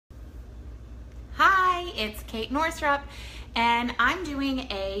it's Kate Northrup, and I'm doing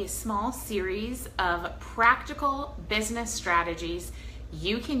a small series of practical business strategies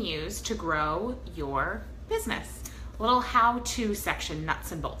you can use to grow your business. A little how-to section,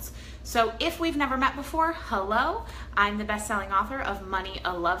 nuts and bolts. So if we've never met before, hello, I'm the best-selling author of Money,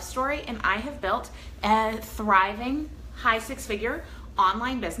 a Love Story, and I have built a thriving high six-figure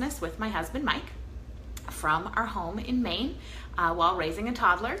online business with my husband, Mike, from our home in Maine while raising a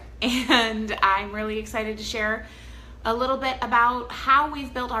toddler. And I'm really excited to share a little bit about how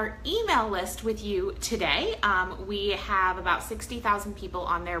we've built our email list with you today. We have about 60,000 people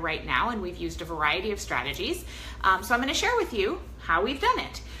on there right now, and we've used a variety of strategies. So I'm going to share with you how we've done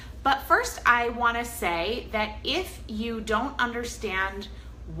it. But first, I want to say that if you don't understand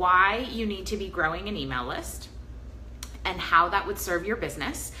why you need to be growing an email list and how that would serve your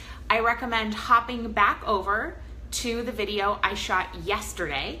business, I recommend hopping back over to the video I shot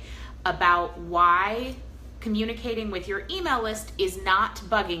yesterday about why communicating with your email list is not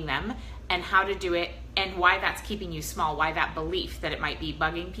bugging them and how to do it and why that's keeping you small, why that belief that it might be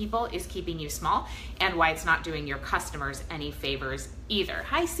bugging people is keeping you small, and why it's not doing your customers any favors either.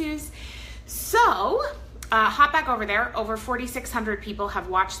 Hi, Suze. So hop back over there. Over 4,600 people have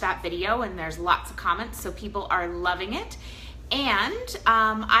watched that video, and there's lots of comments, so people are loving it. And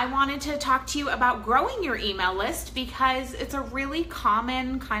I wanted to talk to you about growing your email list because it's a really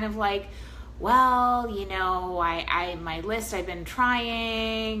common kind of like, well, you know, my list I've been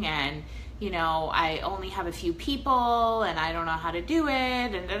trying, and you know, I only have a few people and I don't know how to do it,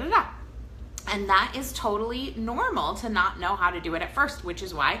 and da da da. And that is totally normal to not know how to do it at first, which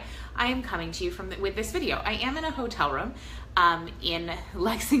is why I am coming to you with this video. I am in a hotel room in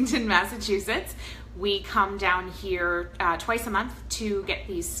Lexington, Massachusetts. We come down here twice a month to get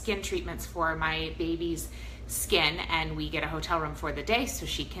these skin treatments for my baby's skin, and we get a hotel room for the day so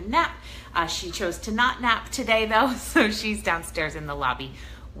she can nap. She chose to not nap today though, so she's downstairs in the lobby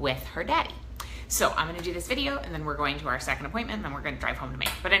with her daddy. So I'm gonna do this video, and then we're going to our second appointment, and then we're gonna drive home to Maine.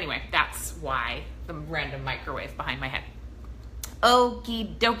 But anyway, that's why the random microwave behind my head.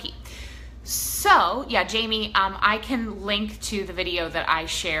 Okie dokie. So yeah, Jamie, I can link to the video that I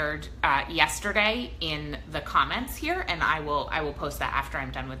shared yesterday in the comments here, and I will post that after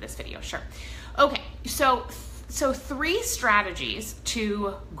I'm done with this video. Sure. Okay, so 3 strategies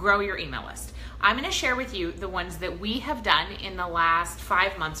to grow your email list. I'm going to share with you the ones that we have done in the last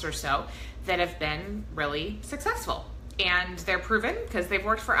 5 months or so that have been really successful. And they're proven because they've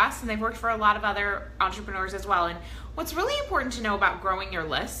worked for us and they've worked for a lot of other entrepreneurs as well. And what's really important to know about growing your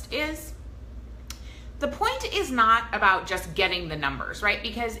list is the point is not about just getting the numbers, right?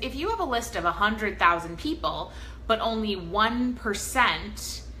 Because if you have a list of 100,000 people, but only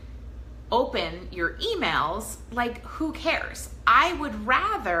 1% open your emails, like who cares? I would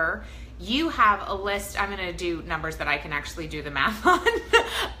rather you have a list, I'm gonna do numbers that I can actually do the math on.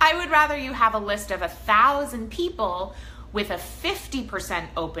 I would rather you have a list of 1,000 people with a 50%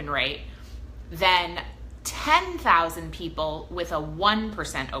 open rate than 10,000 people with a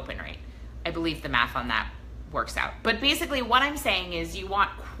 1% open rate. I believe the math on that works out. But basically what I'm saying is you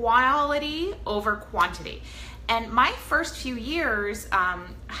want quality over quantity. And my first few years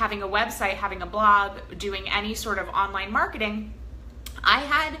having a website, having a blog, doing any sort of online marketing, I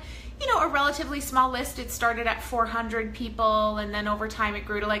had, you know, a relatively small list. It started at 400 people, and then over time it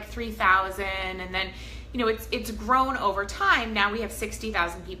grew to like 3,000, and then, you know, it's grown over time. Now we have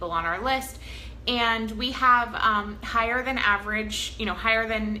 60,000 people on our list, and we have higher than average, you know, higher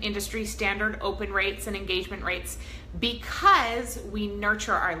than industry standard open rates and engagement rates because we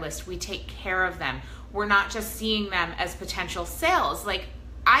nurture our list. We take care of them. We're not just seeing them as potential sales. Like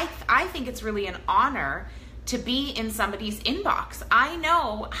I think it's really an honor to be in somebody's inbox. I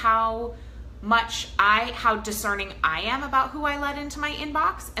know how discerning I am about who I let into my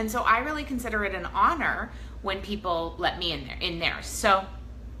inbox, and so I really consider it an honor when people let me in there. So,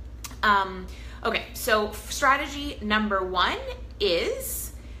 okay, so strategy number 1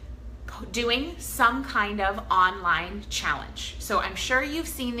 is doing some kind of online challenge. So I'm sure you've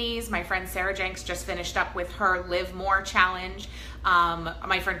seen these. My friend Sarah Jenks just finished up with her Live More challenge.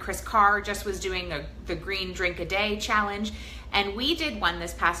 My friend Chris Carr just was doing the Green Drink a Day challenge. And we did one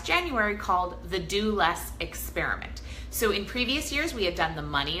this past January called the Do Less Experiment. So in previous years, we had done the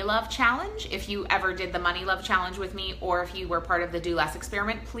Money Love Challenge. If you ever did the Money Love Challenge with me, or if you were part of the Do Less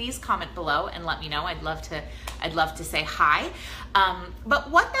Experiment, please comment below and let me know. I'd love to say hi.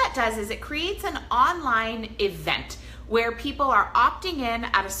 But what that does is it creates an online event where people are opting in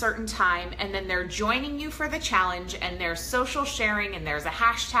at a certain time, and then they're joining you for the challenge, and there's social sharing, and there's a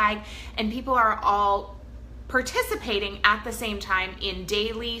hashtag, and people are all participating at the same time in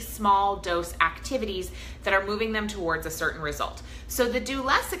daily small dose activities that are moving them towards a certain result. So the Do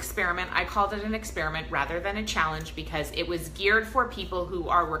Less experiment, I called it an experiment rather than a challenge because it was geared for people who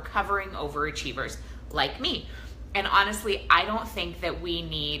are recovering overachievers like me. And honestly, I don't think that we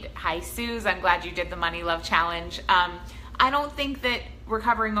need, hi Suze, I'm glad you did the Money Love Challenge. I don't think that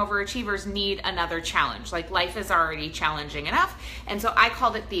recovering overachievers need another challenge. Like, life is already challenging enough. And so I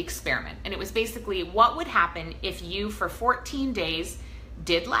called it the experiment. And it was basically, what would happen if you for 14 days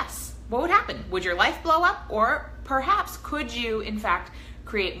did less? What would happen? Would your life blow up? Or perhaps could you, in fact,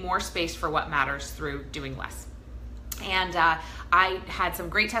 create more space for what matters through doing less? And I had some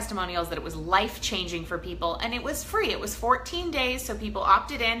great testimonials that it was life-changing for people, and it was free. It was 14 days, so people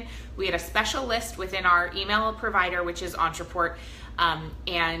opted in. We had a special list within our email provider, which is Northrup,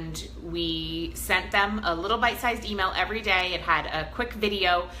 and we sent them a little bite-sized email every day. It had a quick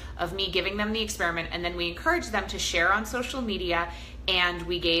video of me giving them the experiment, and then we encouraged them to share on social media, and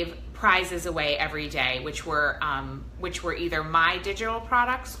we gave prizes away every day, which were either my digital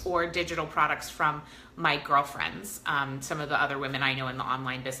products or digital products from my girlfriends, some of the other women I know in the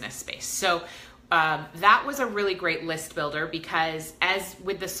online business space. So that was a really great list builder, because as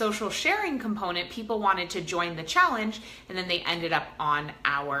with the social sharing component, people wanted to join the challenge, and then they ended up on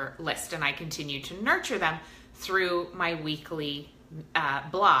our list, and I continued to nurture them through my weekly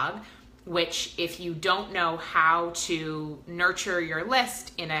blog, which, if you don't know how to nurture your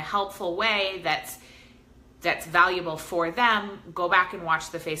list in a helpful way that's valuable for them, go back and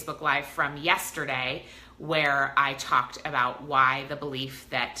watch the Facebook Live from yesterday, where I talked about why the belief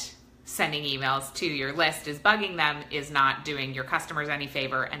that sending emails to your list is bugging them is not doing your customers any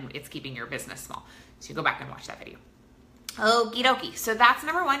favor, and it's keeping your business small. So you go back and watch that video. Okie dokie. So that's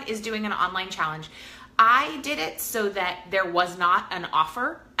number one, is doing an online challenge. I did it so that there was not an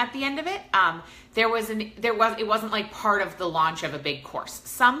offer at the end of it. It wasn't like part of the launch of a big course.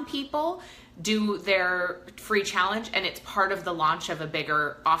 Some people do their free challenge and it's part of the launch of a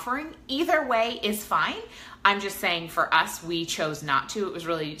bigger offering. Either way is fine. I'm just saying, for us, we chose not to. It was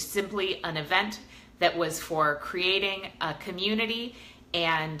really simply an event that was for creating a community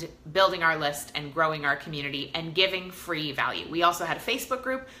and building our list and growing our community and giving free value. We also had a Facebook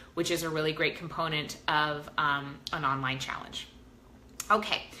group, which is a really great component of an online challenge.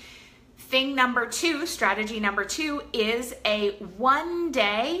 Okay, strategy number two is a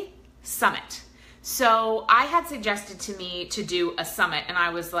one-day summit. So I had suggested to me to do a summit, and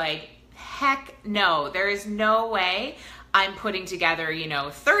I was like, heck no, there is no way I'm putting together,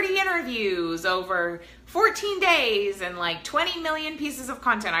 30 interviews over 14 days and like 20 million pieces of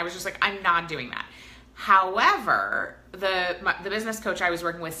content. I was just like, I'm not doing that. However, the business coach I was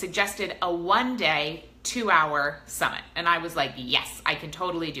working with suggested a 1-day, 2-hour summit. And I was like, yes, I can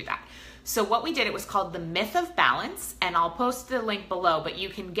totally do that. So what we did, it was called the Myth of Balance, and I'll post the link below, but you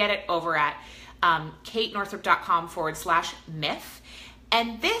can get it over at katenorthrup.com/myth.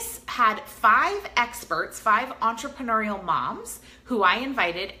 And this had 5 experts, 5 entrepreneurial moms who I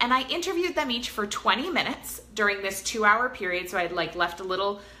invited, and I interviewed them each for 20 minutes during this 2-hour period. So I'd left a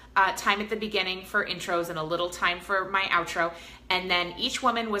little time at the beginning for intros and a little time for my outro. And then each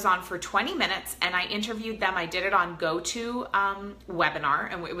woman was on for 20 minutes, and I interviewed them. I did it on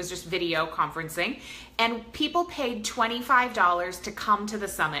GoToWebinar, and it was just video conferencing. And people paid $25 to come to the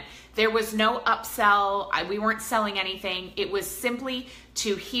summit. There was no upsell. We weren't selling anything. It was simply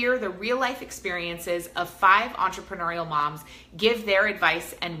to hear the real life experiences of 5 entrepreneurial moms give their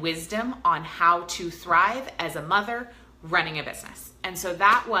advice and wisdom on how to thrive as a mother running a business. And so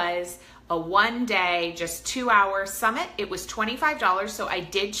that was a 1-day, just 2-hour summit. It was $25, so I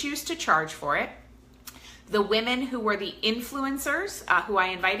did choose to charge for it. The women who were the influencers who I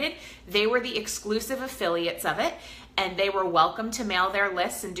invited, they were the exclusive affiliates of it, and they were welcome to mail their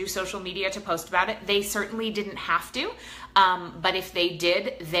lists and do social media to post about it. They certainly didn't have to, but if they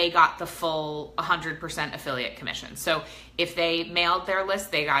did, they got the full 100% affiliate commission. So if they mailed their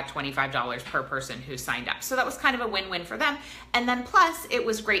list, they got $25 per person who signed up. So that was kind of a win-win for them. And then plus, it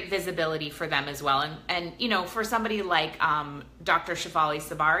was great visibility for them as well. And for somebody like Dr. Shefali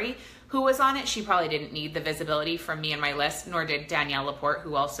Sabari, who was on it, she probably didn't need the visibility from me and my list, nor did Danielle Laporte,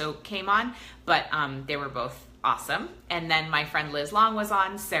 who also came on, but they were both awesome. And then my friend Liz Long was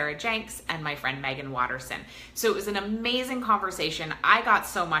on, Sarah Jenks, and my friend Megan Watterson. So it was an amazing conversation. I got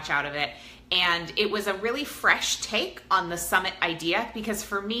so much out of it. And it was a really fresh take on the summit idea, because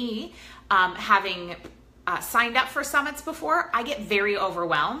for me, having signed up for summits before, I get very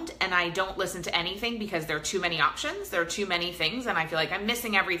overwhelmed and I don't listen to anything because there are too many options, there are too many things, and I feel like I'm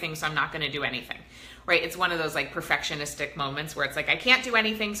missing everything, so I'm not going to do anything, right? It's one of those like perfectionistic moments where it's like, I can't do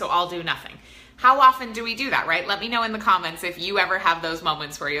anything, so I'll do nothing. How often do we do that, right? Let me know in the comments if you ever have those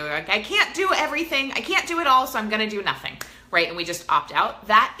moments where you're like, I can't do everything, I can't do it all, so I'm going to do nothing, right? And we just opt out.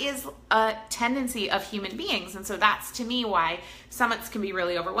 That is a tendency of human beings. And so that's, to me, why summits can be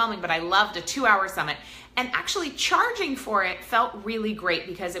really overwhelming. But I loved a 2-hour summit. And actually charging for it felt really great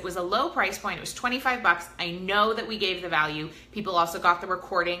because it was a low price point. It was $25. I know that we gave the value. People also got the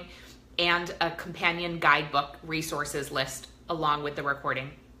recording and a companion guidebook resources list along with the recording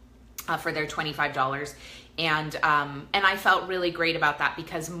for their $25. And I felt really great about that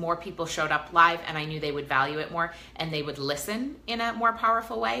because more people showed up live and I knew they would value it more and they would listen in a more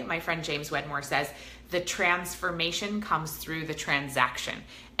powerful way. My friend James Wedmore says, the transformation comes through the transaction.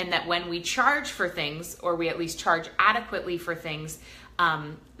 And that when we charge for things, or we at least charge adequately for things,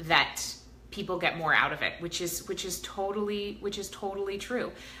 that people get more out of it, which is totally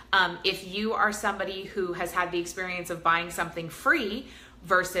true. If you are somebody who has had the experience of buying something free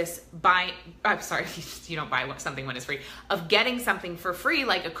versus you don't buy something when it's free, of getting something for free,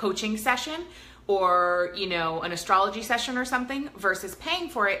 like a coaching session or, an astrology session or something, versus paying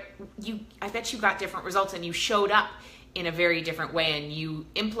for it, I bet you got different results and you showed up in a very different way and you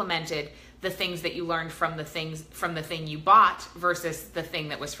implemented the things that you learned from the thing you bought versus the thing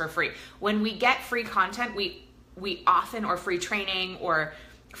that was for free. When we get free content, we often, or free training or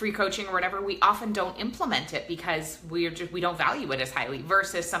free coaching or whatever, we often don't implement it because we don't value it as highly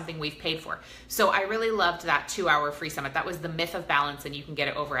versus something we've paid for. So I really loved that 2-hour free summit. That was the Myth of Balance, and you can get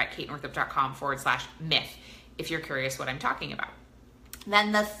it over at katenorthrup.com/myth if you're curious what I'm talking about.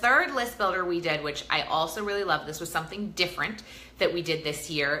 Then the third list builder we did, which I also really loved, this was something different that we did this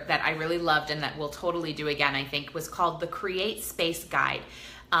year that I really loved and that we'll totally do again, I think, was called the Create Space Guide.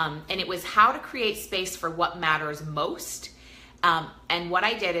 And it was how to create space for what matters most. And what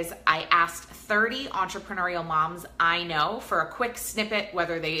I did is I asked 30 entrepreneurial moms I know for a quick snippet,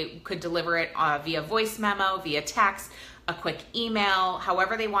 whether they could deliver it via voice memo, via text, a quick email,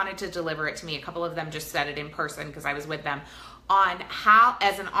 however they wanted to deliver it to me. A couple of them just said it in person because I was with them, on how,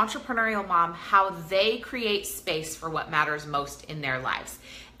 as an entrepreneurial mom, how they create space for what matters most in their lives.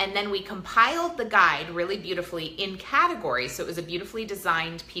 And then we compiled the guide really beautifully in categories. So it was a beautifully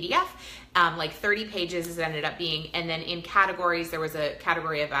designed PDF, like 30 pages it ended up being. And then in categories, there was a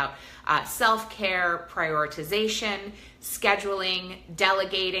category about self-care, prioritization, scheduling,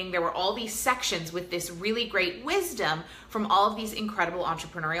 delegating. There were all these sections with this really great wisdom from all of these incredible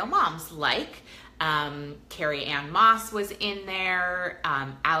entrepreneurial moms, like Carrie Ann Moss was in there,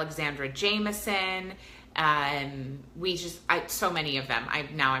 Alexandra Jameson, so many of them.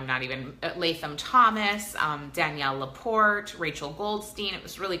 I'm not even, Latham Thomas, Danielle Laporte, Rachel Goldstein. It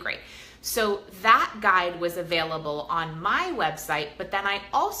was really great. So that guide was available on my website, but then I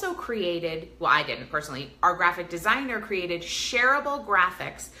also created, well, I didn't personally, our graphic designer created shareable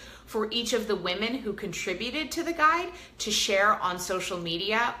graphics for each of the women who contributed to the guide to share on social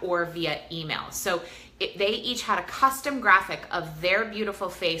media or via email. So they each had a custom graphic of their beautiful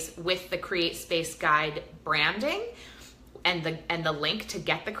face with the Create Space Guide branding and the link to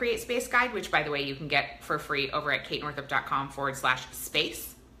get the Create Space Guide, which, by the way, you can get for free over at katenorthrup.com/space.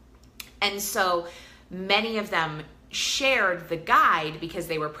 And so many of them shared the guide because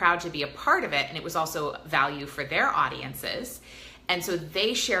they were proud to be a part of it, and it was also value for their audiences. And so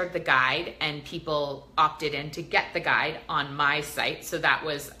they shared the guide and people opted in to get the guide on my site. So that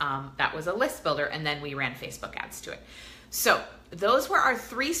was a list builder, and then we ran Facebook ads to it. So those were our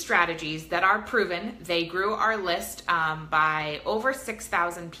 3 strategies that are proven. They grew our list by over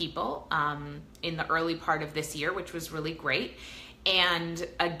 6,000 people in the early part of this year, which was really great. And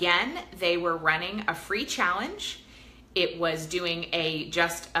again, they were running a free challenge. It was doing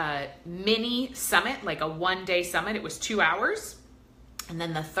just a mini summit, like a 1-day summit. It was 2 hours. And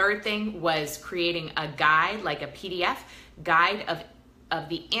then the third thing was creating a guide, like a PDF guide of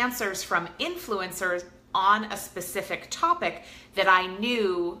the answers from influencers on a specific topic that I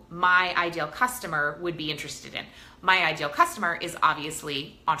knew my ideal customer would be interested in. My ideal customer is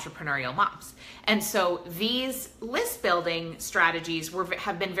obviously entrepreneurial moms. And so these list building strategies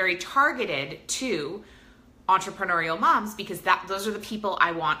have been very targeted to entrepreneurial moms because those are the people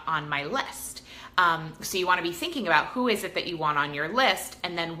I want on my list. So you want to be thinking about who is it that you want on your list,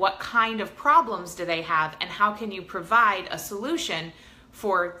 and then what kind of problems do they have, and how can you provide a solution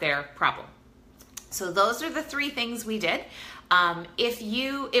for their problem. So those are the 3 things we did.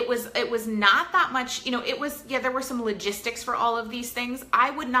 It was not that much, there were some logistics for all of these things.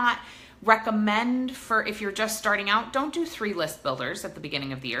 I would not recommend for if you're just starting out, don't do 3 list builders at the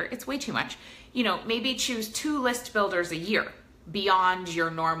beginning of the year. It's way too much. You know, maybe choose 2 list builders a year beyond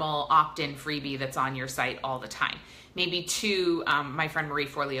your normal opt-in freebie that's on your site all the time. Maybe 2, my friend Marie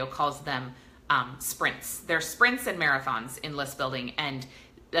Forleo calls them sprints. There's sprints and marathons in list building, and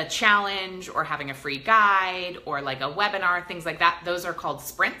a challenge or having a free guide or like a webinar, things like that, those are called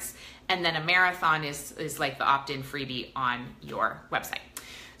sprints. And then a marathon is like the opt-in freebie on your website.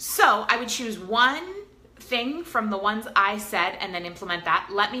 So I would choose one thing from the ones I said and then implement that.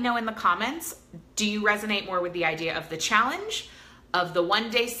 Let me know in the comments, do you resonate more with the idea of the challenge, of the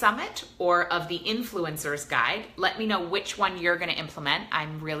one-day summit, or of the influencers guide? Let me know which one you're going to implement.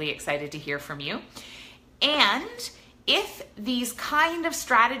 I'm really excited to hear from you. And if these kind of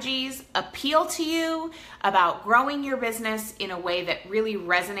strategies appeal to you about growing your business in a way that really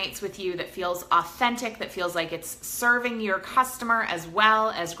resonates with you, that feels authentic, that feels like it's serving your customer as well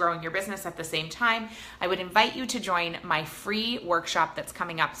as growing your business at the same time, I would invite you to join my free workshop that's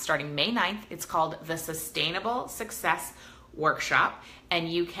coming up starting May 9th. It's called the Sustainable Success Workshop,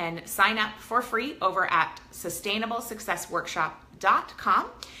 and you can sign up for free over at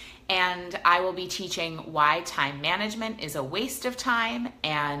sustainablesuccessworkshop.com. And I will be teaching why time management is a waste of time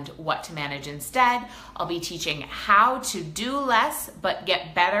and what to manage instead. I'll be teaching how to do less but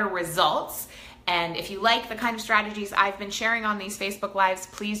get better results. And if you like the kind of strategies I've been sharing on these Facebook Lives,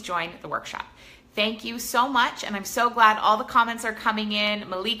 please join the workshop. Thank you so much, and I'm so glad all the comments are coming in.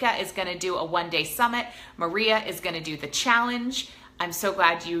 Malika is going to do a one-day summit. Maria is going to do the challenge. I'm so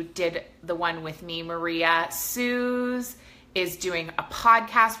glad you did the one with me, Maria. Suze is doing a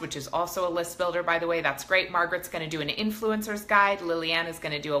podcast, which is also a list builder, by the way. That's great. Margaret's going to do an influencers guide. Liliana is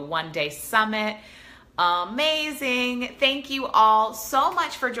going to do a one-day summit. Amazing. Thank you all so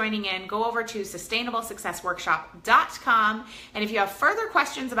much for joining in. Go over to sustainablesuccessworkshop.com. And if you have further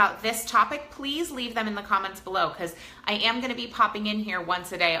questions about this topic, please leave them in the comments below, because I am going to be popping in here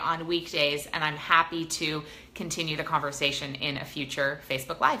once a day on weekdays, and I'm happy to continue the conversation in a future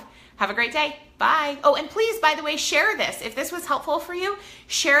Facebook Live. Have a great day. Bye. Oh, and please, by the way, share this. If this was helpful for you,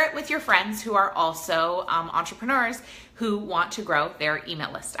 share it with your friends who are also entrepreneurs who want to grow their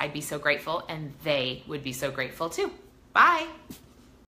email list. I'd be so grateful, and they would be so grateful too. Bye.